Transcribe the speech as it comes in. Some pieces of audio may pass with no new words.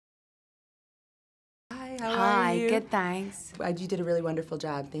How are you? Hi, good, thanks. You did a really wonderful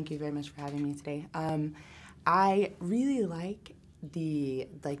job. Thank you very much for having me today. I really like the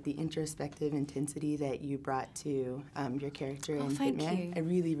introspective intensity that you brought to your character in thank Hitman. you. I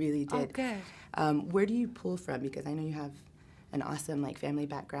really, really did. Oh, good. Where do you pull from? Because I know you have an awesome family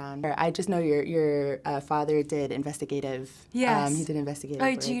background. I just know your father did investigative. Yes. He did investigative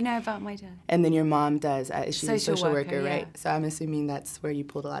Oh, work. do you know about my dad? And then your mom does. She's a social worker, yeah. right? So I'm assuming that's where you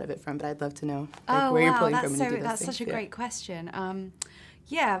pulled a lot of it from. But I'd love to know Oh, where wow, you're pulling from when you do those that's things. such a great question.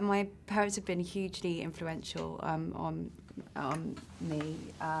 Yeah, my parents have been hugely influential on me,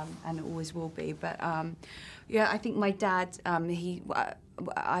 and always will be. But yeah, I think my dad, he's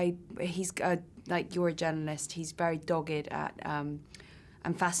like, you're a journalist. He's very dogged at and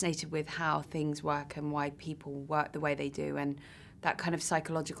fascinated with how things work and why people work the way they do, and that kind of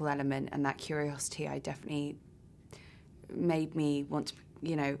psychological element and that curiosity, I definitely made me want to,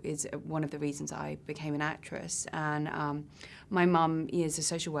 is one of the reasons I became an actress. And my mum is a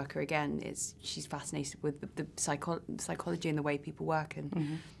social worker again. She's fascinated with the psychology and the way people work,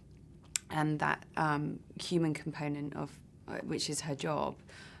 and that human component of which is her job,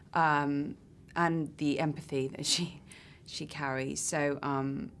 and the empathy that she carries. So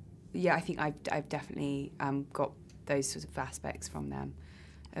yeah, I think I've definitely got those sorts of aspects from them.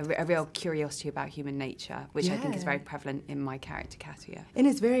 A real curiosity about human nature, which I think is very prevalent in my character, Katia. And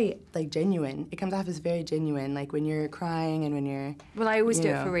it's very, genuine. It comes off as very genuine, when you're crying and when you're... Well, I always do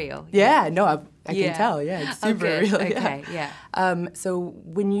it for real. Yeah, no, I can tell, yeah, it's super real. Okay, yeah. So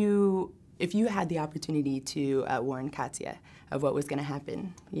if you had the opportunity to warn Katia of what was going to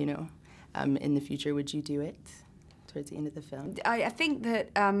happen, in the future, would you do it towards the end of the film? I think that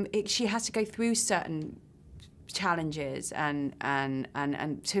she has to go through certain challenges and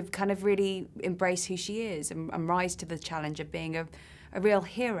to kind of really embrace who she is and rise to the challenge of being a real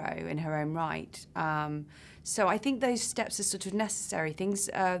hero in her own right. So I think those steps are sort of necessary. Things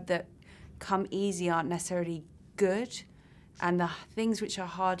that come easy aren't necessarily good, and the things which are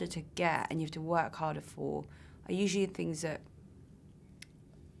harder to get and you have to work harder for are usually the things that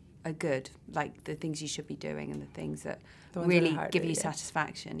are good, like the things you should be doing and the things that really give you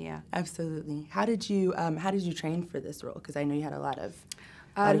satisfaction. Yeah, absolutely. How did you train for this role? Because I know you had a lot of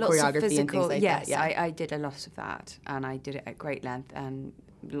lots choreography of physical, and things like yes, that. Yeah, I did a lot of that, and I did it at great length and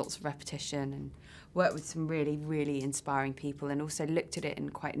lots of repetition, and worked with some really, really inspiring people, and also looked at it in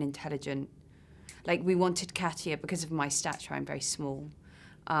quite an intelligent. We wanted Katia, because of my stature, I'm very small.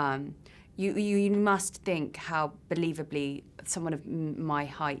 You must think how believably someone of my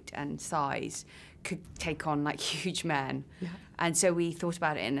height and size could take on huge men. Yeah. And so we thought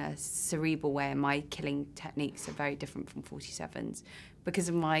about it in a cerebral way, and my killing techniques are very different from 47's because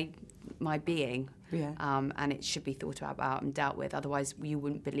of my being. Yeah. And it should be thought about and dealt with, otherwise you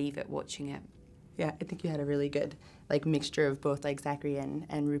wouldn't believe it watching it. Yeah, I think you had a really good mixture of both Zachary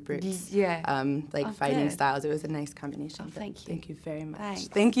and Rupert's fighting styles. It was a nice combination. Oh, thank you. Thank you very much. Thanks.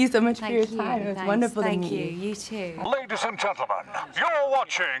 Thank you so much for your time. It was wonderful to meet you. Thank you. You too. Ladies and gentlemen, you're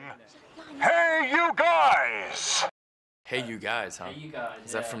watching Hey You Guys! Hey You Guys, huh? Hey You Guys.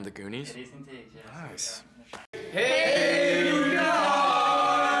 Is that from the Goonies? It is indeed, yeah. Nice. Hey